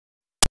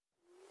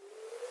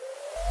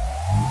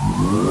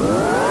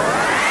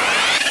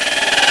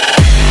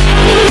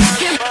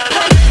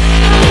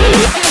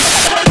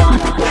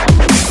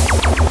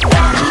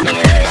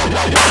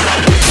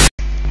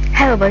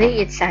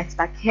everybody, it's Science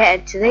back here,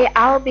 and today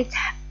I'll be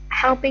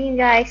helping you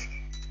guys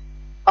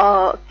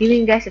or giving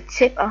you guys a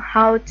tip on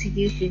how to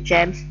use your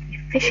gems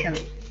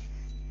efficiently.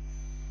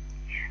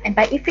 And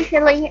by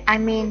efficiently, I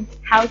mean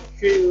how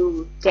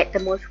to get the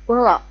most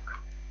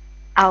warlock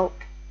out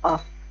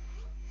of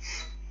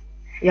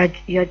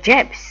your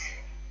gems.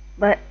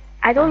 But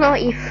I don't know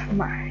if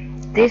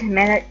this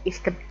method is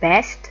the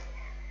best,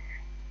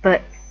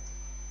 but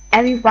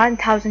every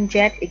 1000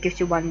 gems it gives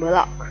you one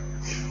warlock.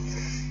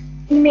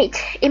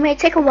 It may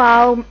take a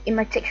while, it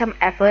might take some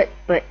effort,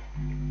 but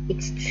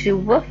it's still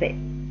worth it.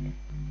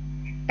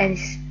 And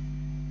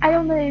I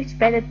don't know if it's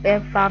better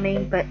than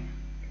farming, but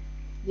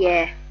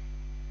yeah.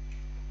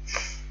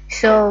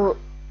 So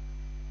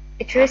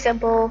it's really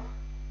simple.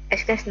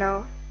 As you guys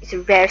know, it's a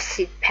rare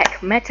seed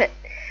pack method.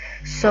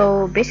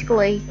 So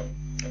basically,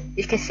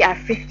 you can see I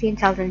have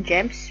 15,000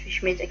 gems,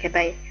 which means I can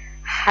buy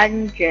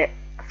 100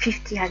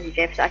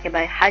 gems, so I can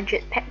buy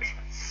 100 packs.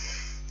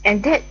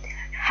 And that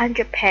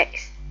 100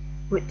 packs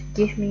would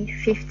give me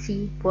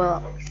 50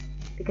 warlocks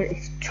because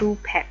it's 2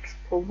 packs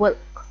per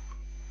warlock.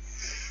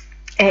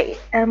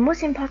 And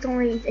most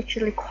importantly, it's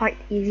actually quite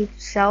easy to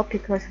sell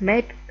because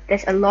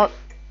there's a lot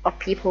of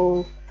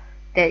people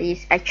that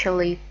is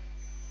actually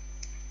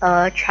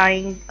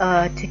trying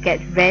to get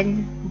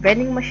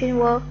vending machine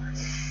work,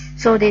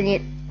 so they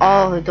need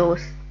all of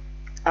those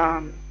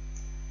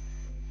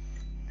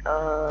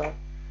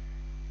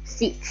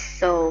seeds.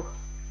 So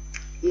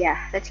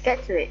yeah, let's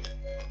get to it.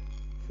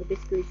 So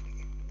basically,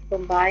 keep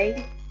on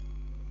buying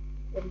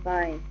and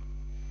buying.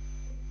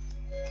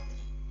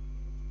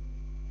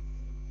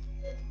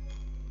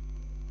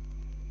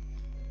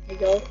 There you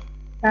go.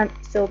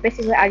 So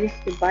basically, I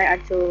just to buy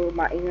until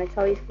my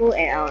inventory is full,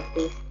 and I'll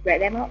just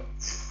spread them out.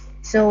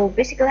 So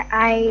basically,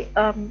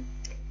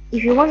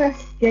 if you wanna,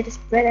 you have to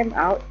spread them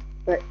out,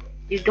 but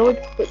you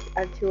don't put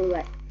until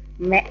like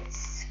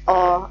max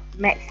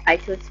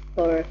items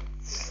per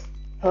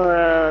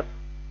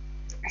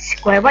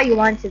square. What you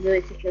want to do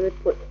is actually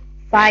put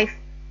 5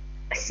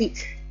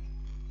 seeds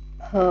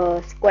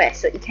per square.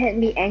 So it can't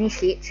be any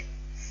seeds.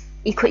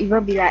 It could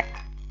even be like,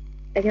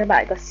 example,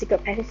 I got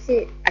secret passage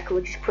seed. I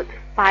could just put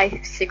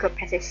 5 secret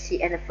passage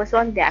seed, and the first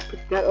one that I put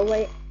blood over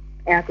it,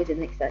 and I go to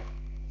the next one.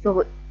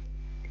 So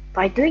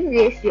by doing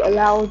this, you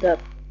allow the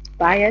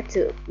buyer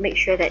to make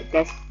sure that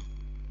there's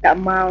the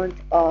amount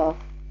of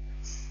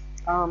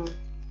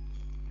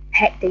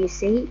pack that you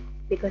see,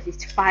 because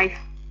it's 5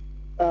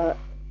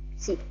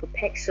 seeds per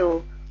pack,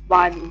 so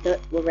 1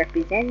 dirt will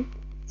represent.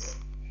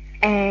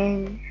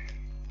 And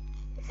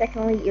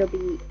secondly, it'll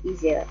be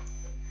easier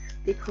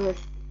because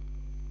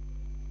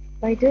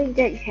by doing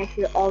that, you can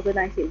actually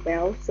organize it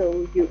well,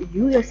 so you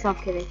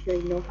yourself can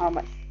actually know how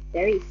much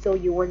there is, so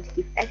you want to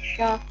give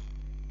extra.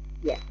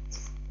 Yeah,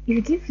 if you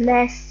give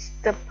less,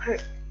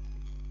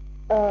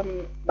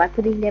 by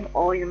putting them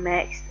all in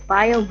max,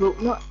 buyer will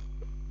not.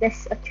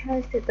 There's a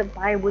chance that the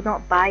buyer will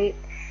not buy it,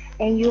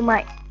 and you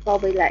might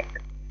probably like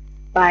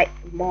buy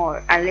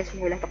more unless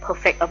you have like a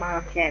perfect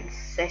amount of gems.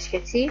 So as you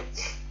can see,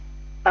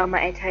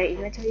 my entire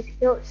inventory is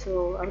filled,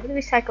 so I'm gonna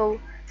recycle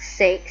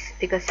 6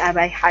 because I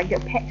buy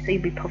 100 packs, so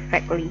it'll be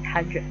perfectly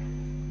 100.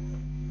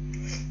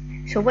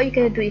 So what you're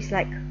gonna do is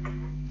like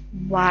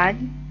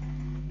 1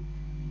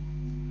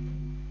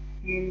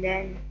 and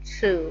then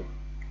 2.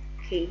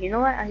 Okay, you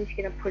know what? I'm just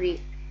gonna put it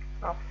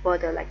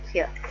further like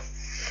here.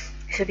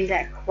 It should be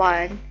like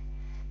 1,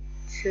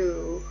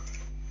 2.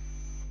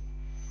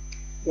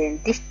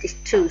 Then this is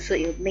 2, so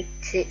it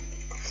makes it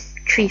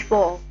 3,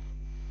 4,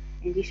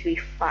 and this will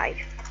be 5.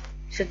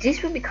 So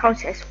this will be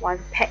counted as 1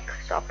 pack.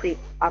 So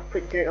I'll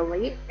put that over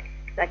it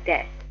like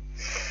that.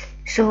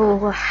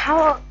 So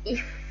how,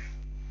 if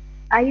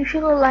I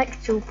usually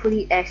like to put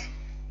it as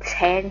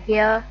 10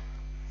 here.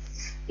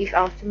 If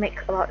I was to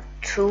make about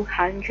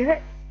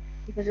 200,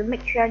 if I was to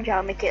make 300,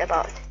 I'll make it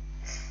about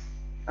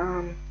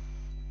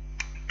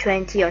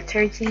 20 or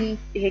 30.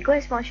 You can go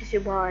as much as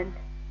you want,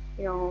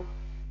 you know.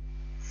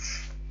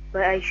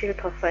 But I usually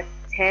prefer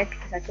 10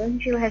 because I don't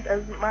usually have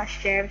as much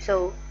gems.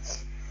 So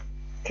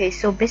okay,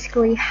 so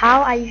basically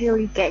how I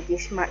usually get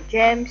this much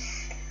gems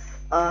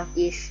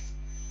is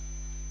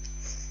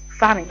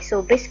farming.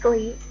 So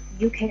basically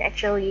you can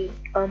actually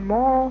earn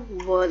more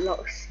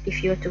warlocks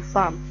if you were to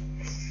farm.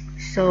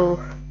 So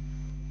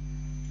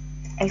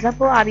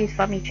example, I'll be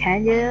farming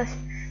chandeliers.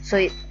 So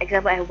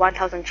example, I have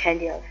 1000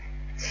 chandeliers.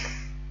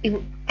 It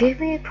would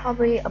give me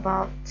probably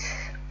about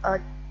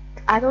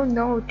I don't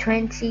know,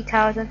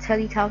 20,000,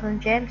 30,000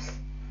 gems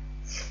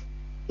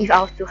if I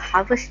was to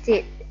harvest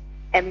it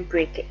and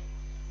break it.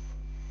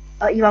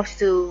 If I was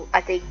to,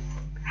 I think,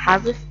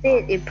 harvest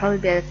it, it'd probably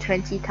be at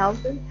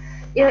 20,000.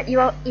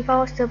 If I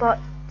was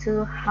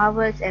to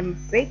harvest and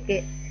break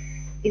it,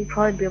 it'd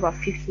probably be about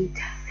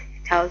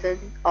 50,000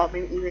 or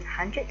maybe even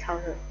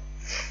 100,000.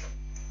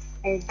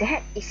 And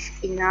that is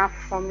enough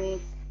for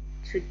me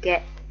to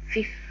get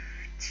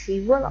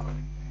 50 warlocks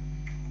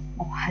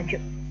or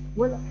 100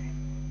 warlocks,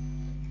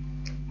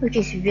 which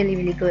is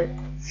really good.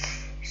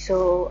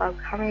 So I'm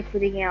currently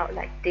putting it out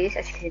like this,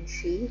 as you can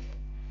see.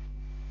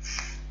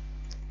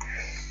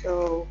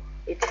 So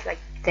it's like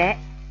that.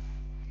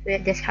 So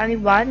there's currently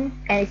one,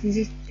 and it's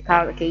easy to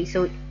count. Okay,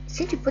 so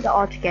since you put it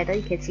all together,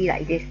 you can see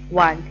like this: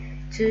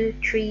 1, 2,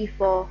 3,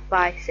 4,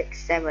 5,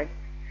 6, 7.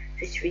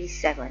 So it's really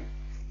 7.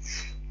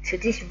 So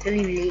this is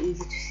really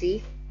easy to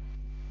see.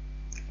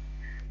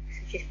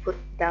 So just put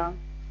it down,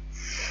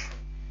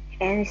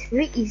 and it's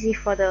very easy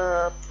for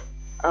the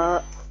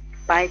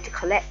buyer to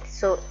collect.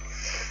 So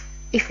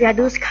if you are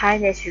those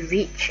kind that's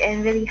rich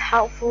and really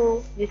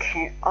helpful, you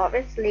can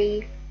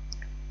obviously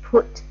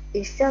put,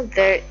 instead of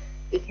dirt,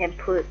 you can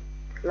put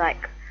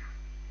like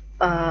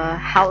a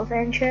house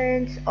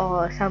entrance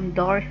or some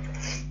doors,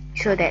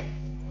 so that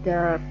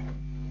the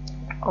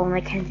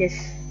owner can just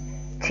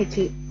take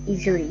it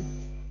easily.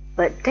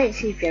 But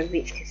that's if you're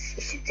rich, because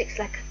it still takes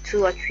like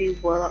 2 or 3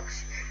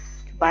 warlocks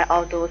to buy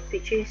all those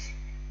pictures.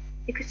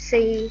 You could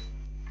say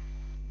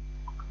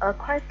a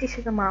quite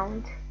decent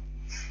amount.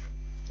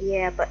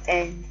 Yeah, but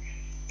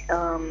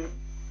um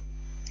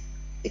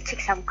it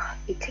takes up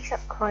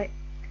quite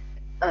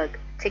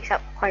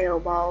a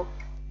while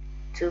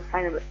to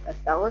find a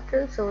seller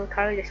too. So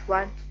currently there's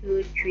 1,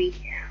 2, 3,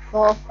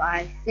 4,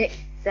 5, 6,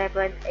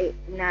 7, 8,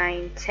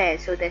 9, 10.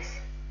 So there's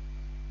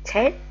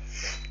 10,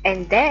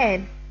 and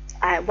then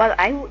what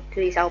I would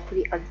do is I'll put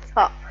it on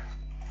top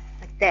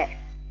like that.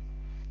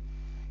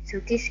 So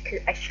this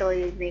could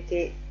actually make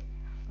it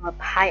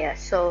higher.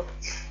 So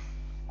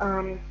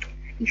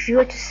if you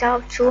were to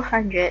sell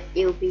 200,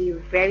 it will be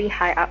very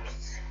high up,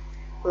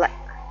 like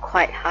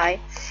quite high.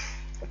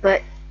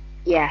 But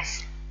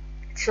yes,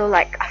 so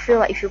like I feel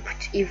like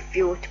if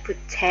you were to put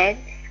 10,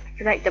 I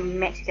feel like the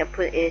max you can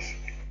put is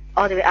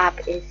all the way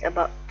up is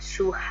about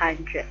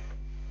 200.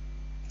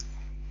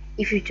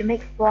 If you to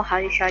make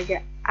 400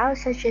 charger, I would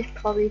suggest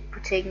probably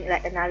putting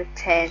like another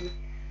 10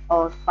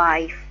 or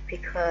 5,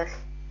 because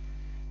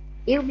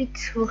it'll be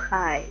too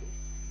high,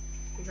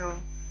 you know.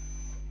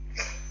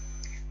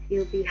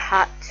 It'll be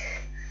hard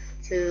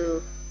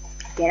to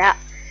get up.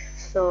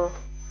 So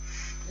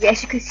yeah,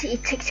 as you can see,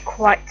 it takes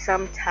quite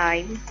some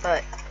time,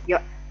 but your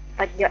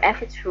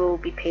efforts will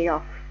be paid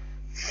off.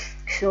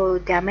 So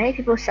there are many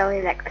people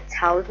selling like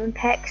 1,000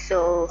 packs,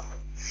 so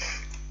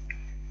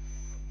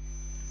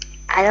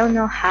I don't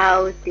know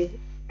how they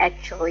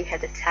actually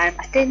have the time.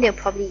 I think they'll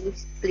probably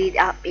split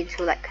up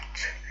into like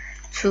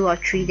 2 or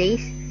 3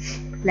 days,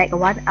 like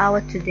 1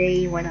 hour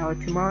today, 1 hour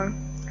tomorrow.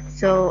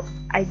 So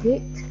I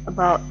did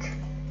about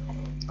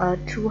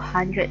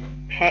 200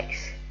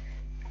 packs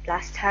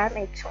last time.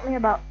 It took me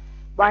about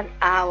 1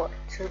 hour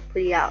to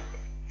put it out.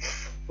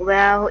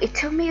 Well, it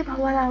took me about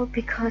 1 hour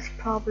because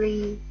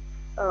probably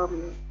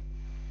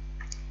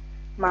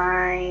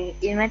my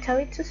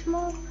inventory too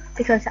small,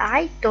 because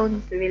I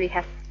don't really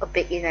have a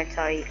big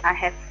inventory. I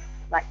have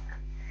like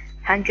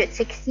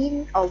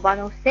 116 or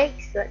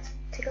 106. Let's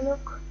take a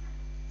look.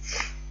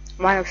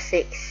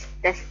 106.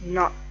 That's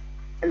not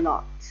a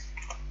lot.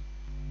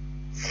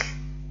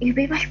 It would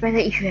be much better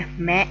if you have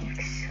max,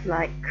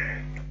 like,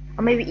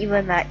 or maybe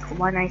even like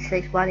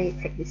 196,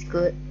 186 is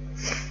good.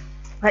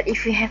 But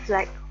if you have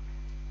like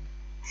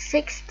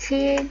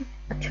 16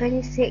 or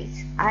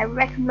 26, I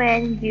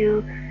recommend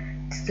you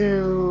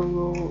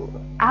to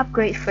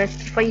upgrade first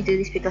before you do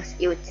this, because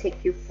it will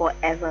take you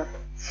forever.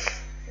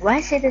 Why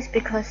I say this?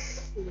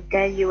 Because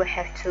then you will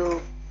have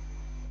to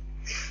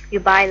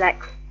buy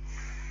like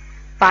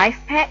 5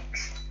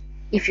 packs.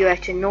 If you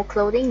have to no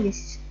clothing,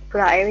 just put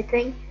out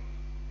everything,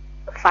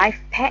 5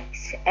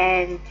 packs,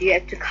 and you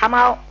have to come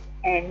out,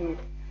 and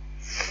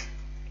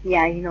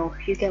yeah, you know,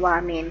 you get what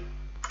I mean.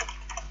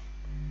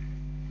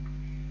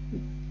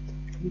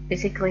 You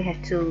basically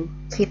have to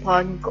keep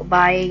on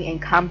buying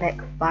and come back,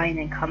 buying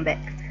and come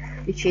back,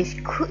 which is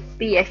could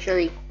be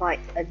actually quite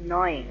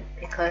annoying,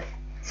 because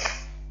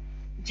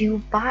you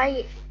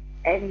buy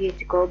and you have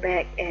to go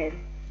back and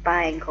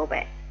buy and go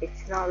back.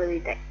 It's not really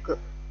that good.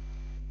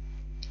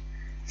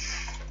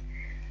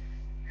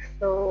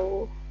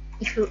 So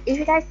if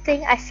you guys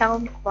think I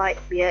sound quite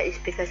weird, it's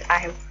because I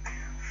have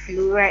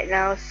flu right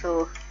now.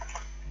 So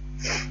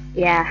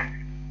yeah,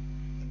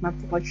 my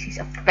voice is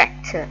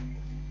affected.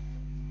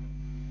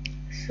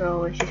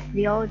 So just put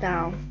it all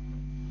down.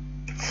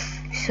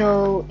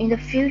 So in the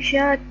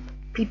future,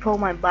 people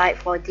might buy it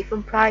for a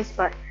different price,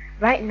 but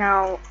right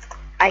now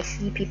I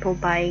see people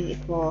buying it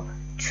for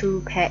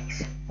 2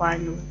 packs,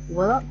 1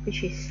 warlock,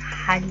 which is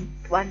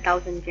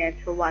 1,000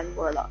 gems for 1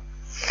 warlock.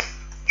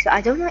 So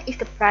I don't know if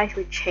the price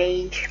will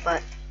change,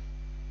 but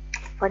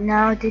for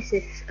now this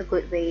is a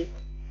good way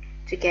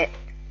to get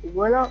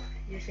warlock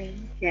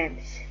using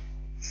gems,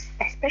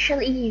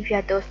 especially if you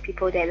are those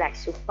people that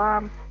like to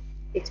farm.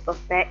 It's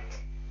perfect.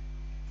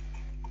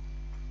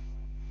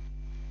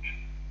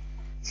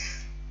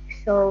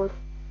 So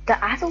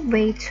the other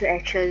way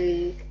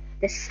to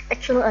there's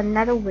actually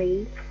another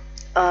way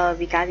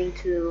regarding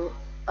to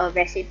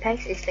resin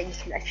packs, is that you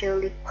can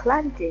actually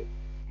plant it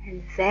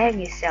and then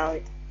you sell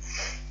it.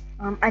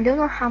 I don't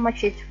know how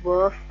much it's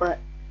worth, but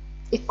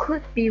it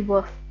could be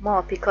worth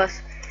more,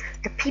 because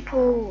the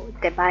people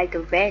that buy the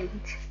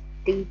rent,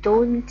 they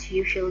don't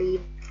usually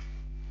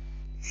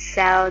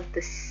sell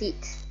the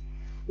seeds.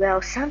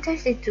 Well,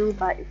 sometimes they do,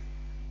 but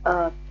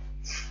uh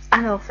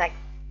out of like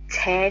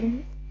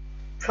 10,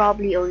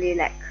 probably only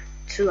like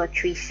 2 or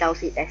 3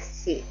 sells it as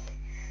seed.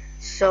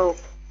 So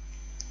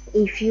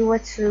if you were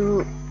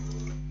to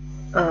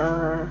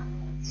uh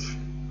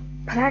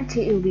plant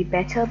it, it will be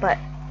better, but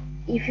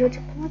if you were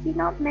to plant it,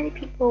 not many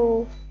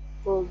people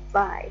will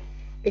buy,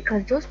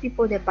 because those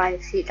people that buy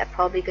the seeds are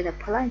probably gonna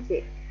plant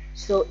it.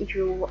 So if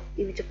you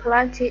to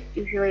plant it,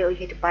 usually you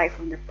have to buy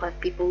from the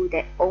people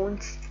that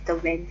owns the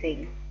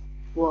renting.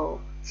 Well,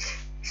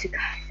 so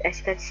as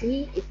you can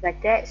see, it's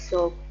like that.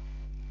 So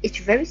it's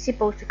very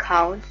simple to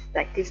count.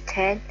 Like this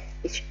 10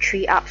 is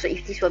 3 up. So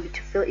if this will be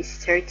to fill, it's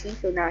 30.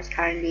 So now it's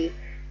currently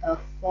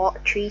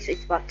 4 3, so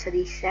it's about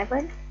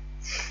 37.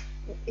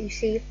 You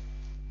see,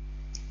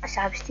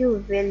 so I'm still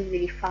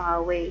really far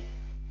away,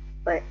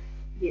 but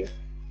yeah.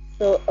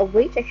 So a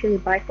way to actually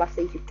buy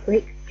faster is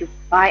you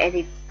buy and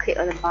then click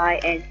on the buy,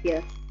 and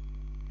here.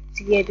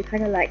 So yeah, to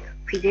kind of like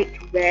predict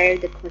where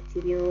the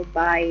continue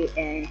buy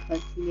and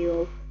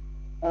continue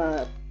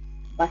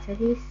button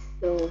is.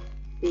 So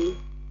see,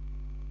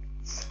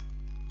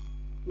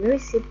 very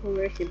simple,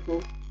 very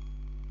simple.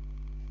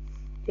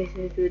 Just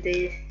to do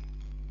this.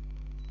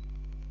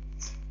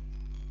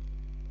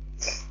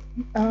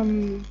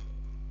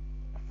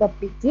 For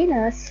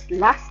beginners,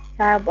 last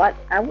time what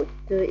I would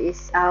do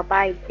is I'll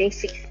buy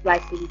basic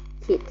splicing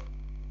kit.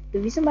 The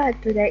reason why I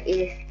do that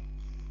is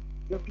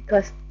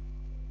because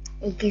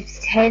it gives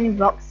 10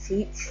 rock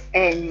seeds,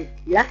 and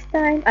last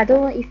time, I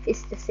don't know if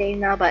it's the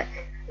same now, but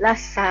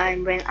last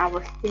time when I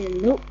was still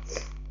a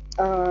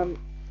noob,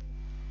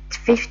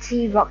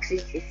 50 rock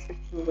seeds is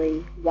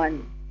actually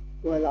one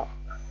warlock.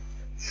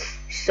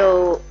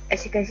 So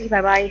as you can see, if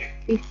I buy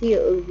 50,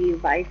 it will be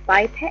buy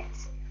 5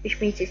 packs, which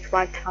means it's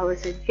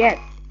 1000 gems.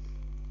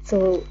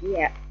 So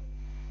yeah,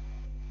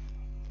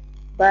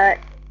 but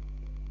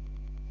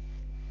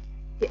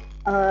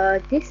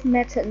this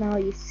method now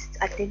is,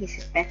 I think,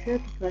 is better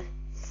because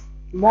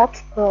more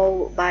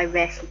people buy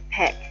recipe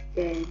pack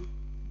than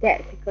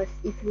that. Because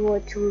if you were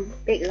to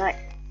make like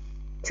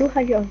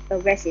 200 of a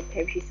recipe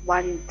pack, which is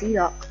one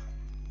D-lock,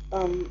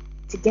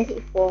 to get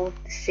it for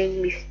the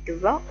same with the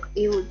rock,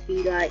 it would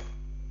be like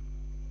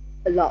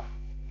a lot.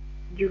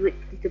 You would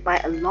need to buy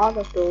a lot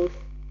of those.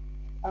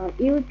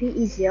 It would be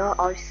easier,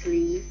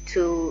 obviously,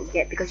 to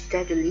get, because you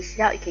don't have to list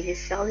it out. You can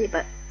just sell it,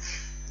 but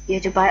you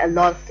have to buy a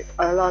lot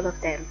of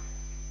them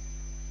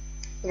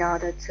in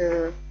order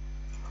to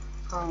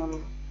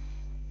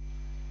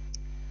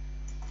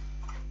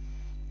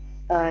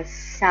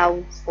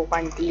sell for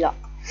one D-lock.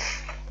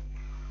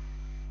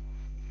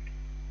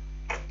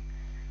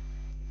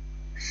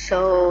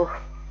 So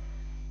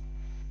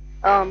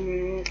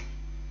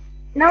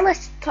now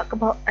let's talk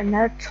about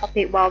another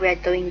topic while we are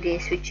doing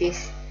this, which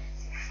is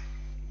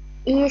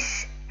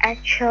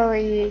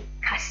actually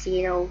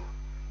casino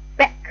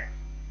back,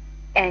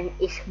 and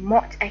is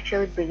mods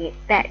actually bring it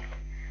back?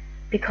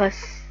 Because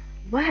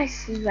what I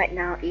see right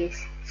now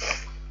is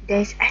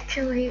there's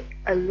actually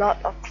a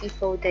lot of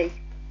people that is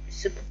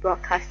super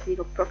broadcasting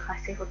or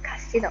broadcasting for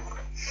casino,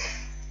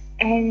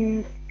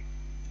 and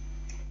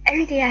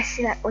every day I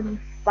see like only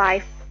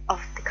 5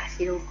 of the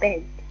casino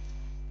banned,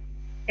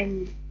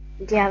 and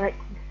they are like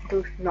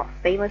those not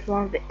famous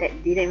ones that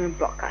didn't even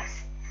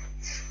broadcast.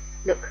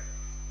 Look,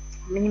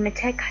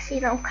 Minimatek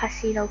casino.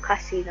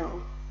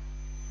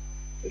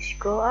 You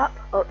scroll up.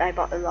 Oh, I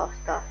bought a lot of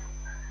stuff.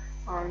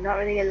 Not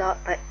really a lot,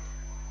 but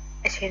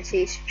as you can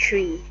see, it's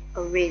 3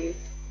 already.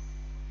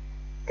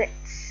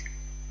 That's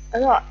a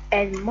lot,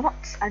 and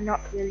mods are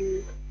not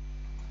really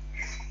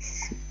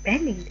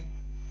spending them.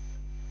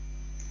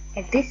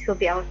 And this will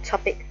be our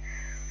topic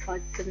for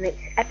the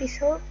next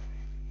episode.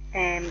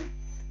 And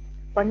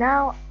for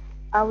now,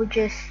 I will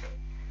just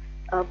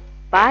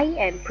buy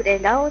and put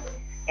it down,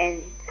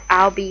 and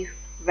I'll be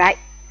right.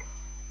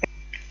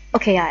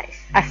 Okay, guys,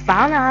 I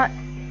found out.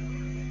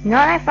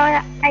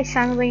 I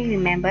suddenly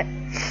remembered.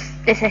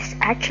 This is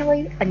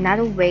actually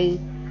another way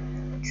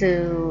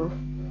to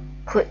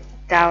put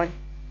down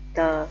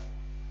the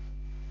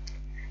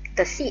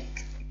seed.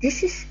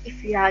 This is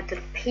if you are the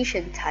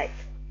patient type.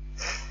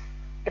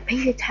 The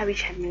patient type,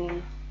 which I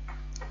mean,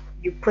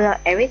 you put out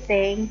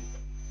everything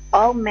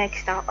all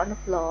maxed out on the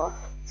floor,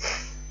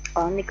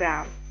 on the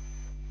ground,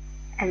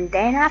 and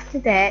then after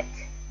that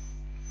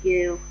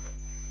you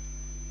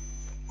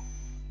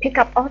pick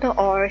up all the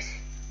ores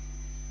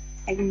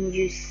and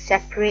you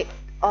separate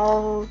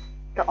all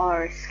the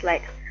ores.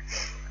 Like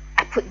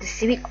I put the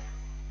seed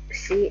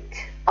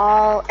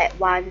all at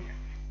one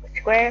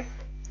square,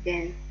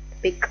 then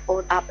pick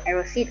all up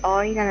arrow seed all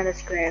in another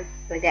square,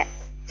 like that.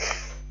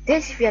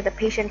 This if you are the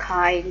patient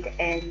kind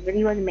and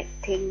really want to make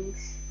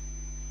things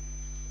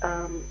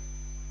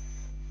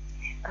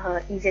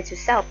easier to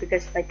sell,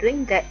 because by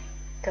doing that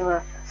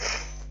the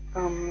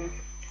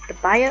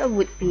buyer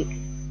would be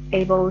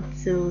able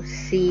to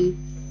see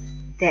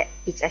that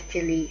it's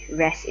actually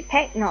recipe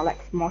pack, not like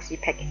small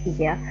seed pack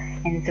easier,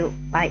 and to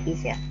buy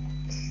easier.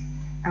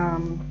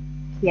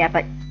 Yeah,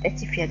 but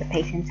that's if you're the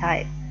patient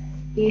type.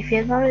 If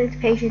you're not the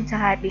patient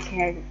type, you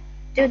can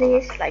do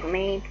this like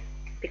me.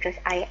 because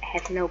I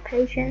have no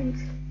patience.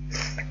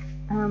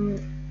 Um,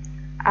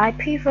 I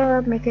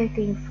prefer making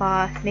things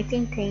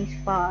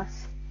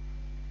fast.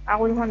 I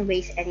wouldn't want to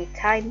waste any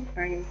time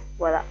earning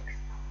Warlock.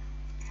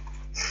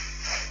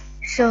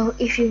 So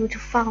if you were to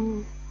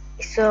farm,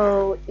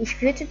 so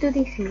if you were to do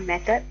this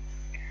method,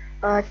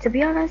 to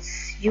be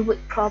honest, you would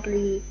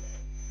probably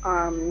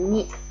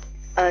need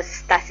a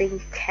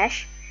starting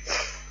cash.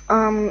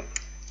 Um,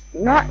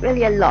 Not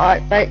really a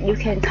lot, but you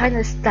can kind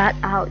of start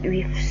out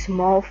with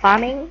small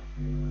farming,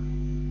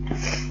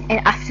 and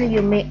after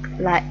you make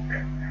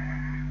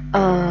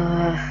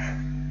uh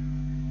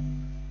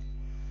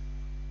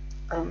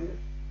um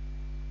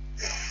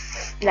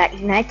like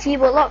 90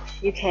 blocks,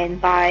 you can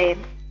buy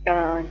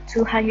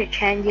 200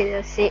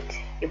 chandelier seeds.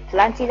 You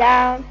plant it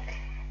down,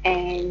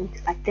 and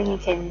I think you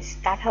can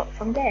start out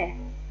from there,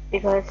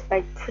 because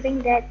by putting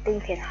that,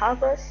 then you can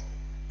harvest,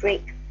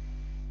 break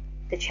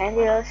the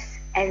chandeliers,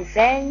 and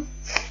then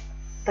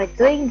by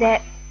doing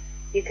that,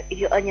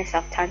 you earn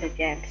yourself tons of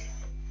gems,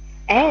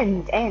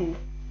 and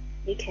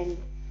you can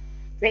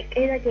break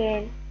it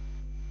again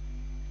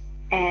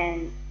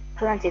and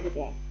plant it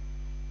again.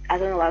 I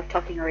don't know what I'm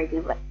talking already,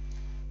 but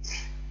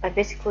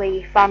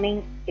basically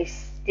farming is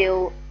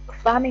still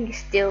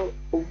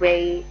a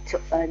way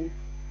to earn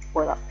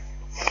warlocks.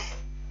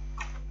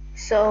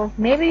 So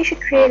maybe you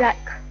should create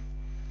like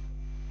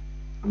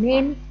a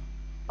meme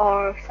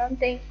or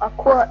something, a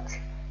quote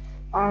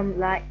on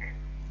like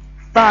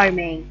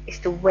farming is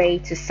the way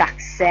to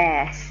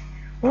success.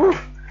 Woo!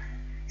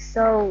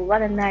 So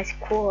what a nice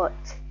quote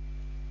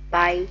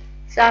by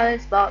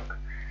Silence Box.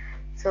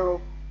 So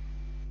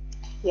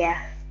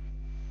yeah.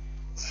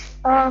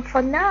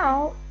 For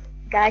now,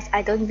 guys,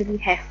 I don't really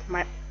have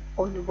my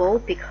own role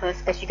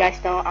because, as you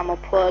guys know, I'm a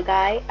poor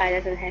guy. I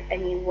doesn't have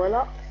any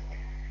warlocks.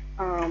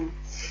 Um,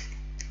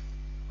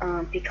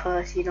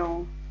 because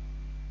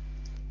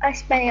I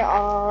spend it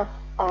all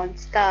on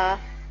stuff.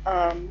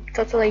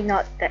 Totally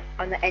not that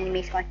on the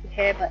enemies like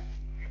here, but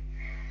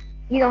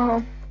you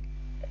know,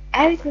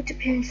 every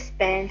Growtopian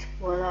spends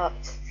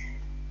warlocks.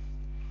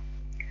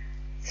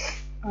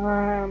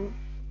 Um,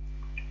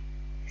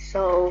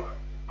 so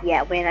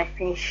yeah, when I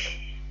finish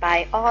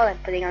buy all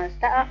and putting on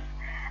stuff,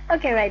 I'll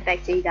get right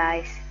back to you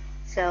guys.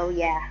 So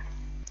yeah.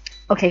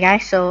 Okay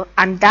guys, so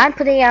I'm done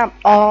putting up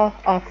all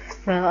of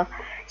the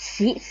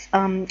sheets.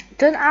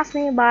 Don't ask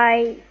me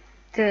why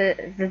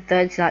the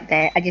dirt's not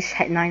there. I just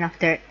had 9 of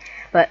dirt.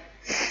 But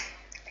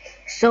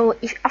so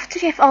if after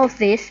you have all of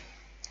this,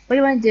 what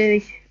you want to do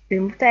is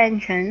remove the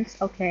entrance,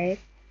 okay?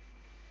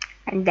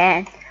 And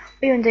then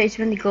what you want to do is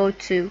you want to go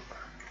to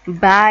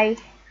buy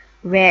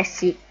rare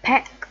seed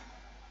pack.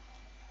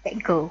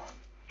 Let go.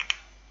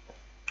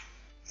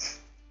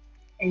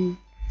 And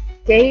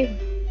okay,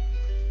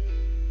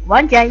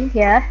 one giant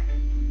here.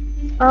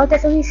 Oh,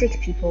 there's only 6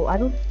 people. I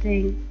don't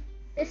think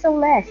there's so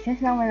less.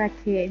 Just now when I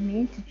came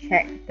in to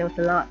check, there was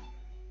a lot.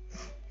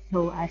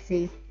 So I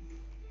say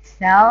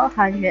sell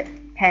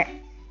 100 packs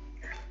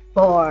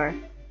for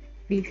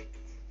 50.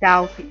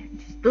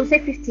 Don't say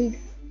 50.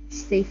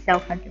 Say sell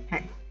 100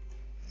 packs.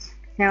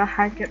 Sell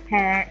 100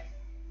 packs.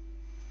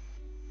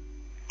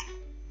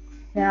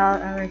 Sell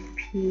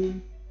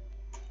RSP.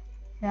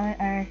 Sell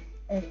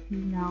RSP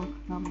now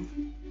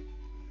come.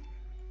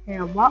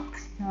 There are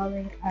box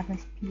selling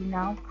RSP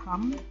now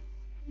come.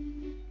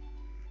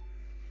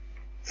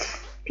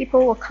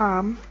 People will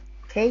come.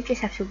 Okay,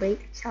 just have to wait.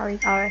 Selling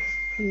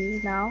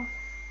RSP now.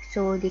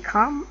 So they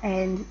come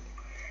and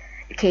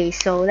okay,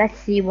 so let's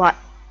see what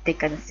they're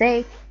gonna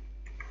say.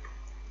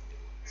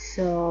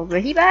 So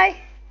ready buy?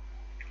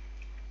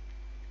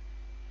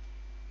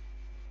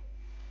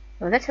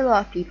 So that's a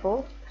lot of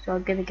people. So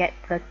I'm gonna get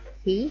the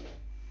key.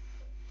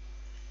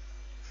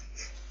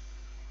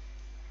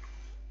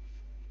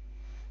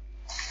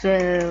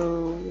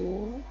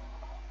 So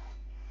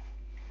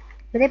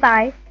ready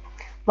buy?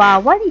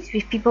 Wow, what is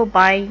with people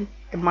buying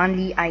the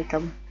monthly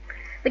item?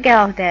 Look at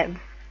all of them.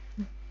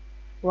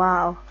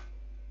 Wow.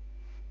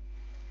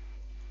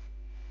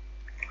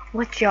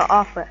 What's your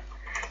offer?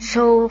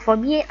 So for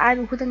me, I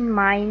wouldn't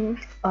mind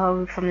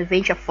from the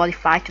range of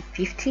 45 to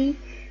 50.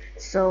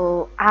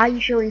 So I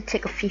usually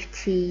take a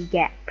 50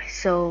 gap.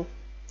 So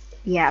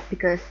yeah,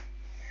 because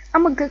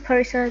I'm a good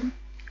person.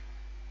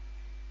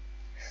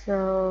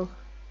 So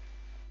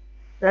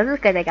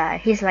look at the guy.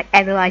 He's like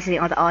analyzing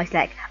all the art. He's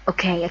like,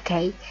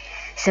 okay.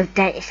 So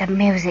that is a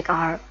music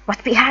or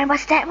what's behind?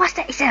 What's that?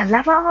 Is that a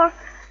lava or?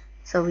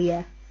 So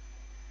yeah.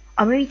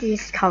 Or maybe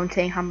just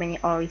counting how many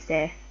ore is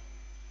there.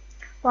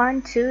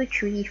 1, 2,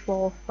 3,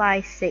 4,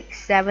 5,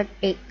 6, 7,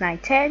 8, 9,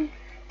 10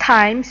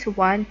 times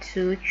 1,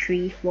 2,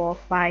 3, 4,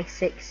 5,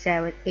 6,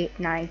 7, 8,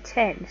 9,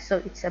 10. So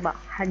it's about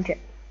 100.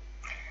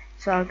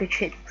 So I'll go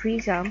trade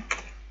Prism.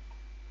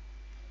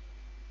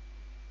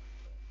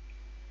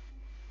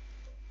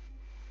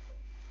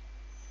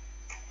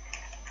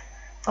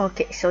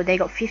 Okay, so they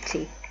got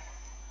 50.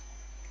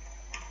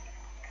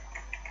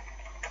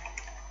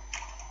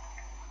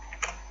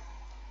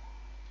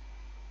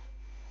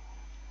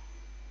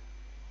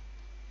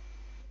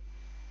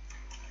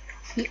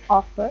 He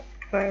offered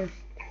first.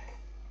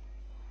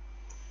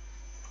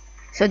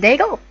 So there you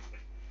go.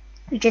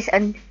 You just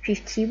earned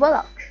 50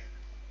 warlocks.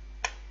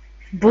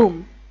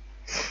 Boom.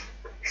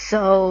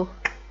 So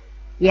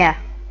yeah,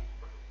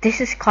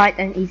 this is quite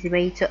an easy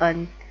way to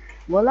earn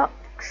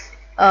warlocks.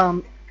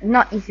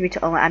 Not easy way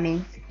to earn, I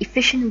mean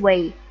efficient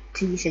way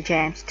to use your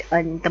gems to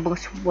earn the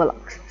most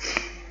warlocks.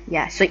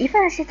 Yeah, so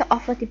even I said the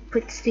offer to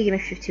still give me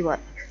 50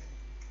 warlocks.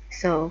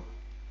 So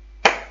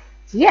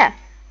yeah,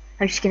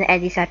 I'm just gonna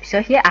end this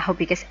episode here. I hope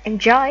you guys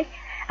enjoy.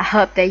 I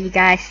hope that you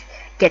guys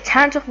get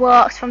tons of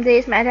warlocks from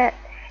this method.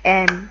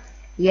 And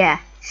yeah,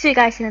 see you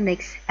guys in the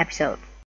next episode.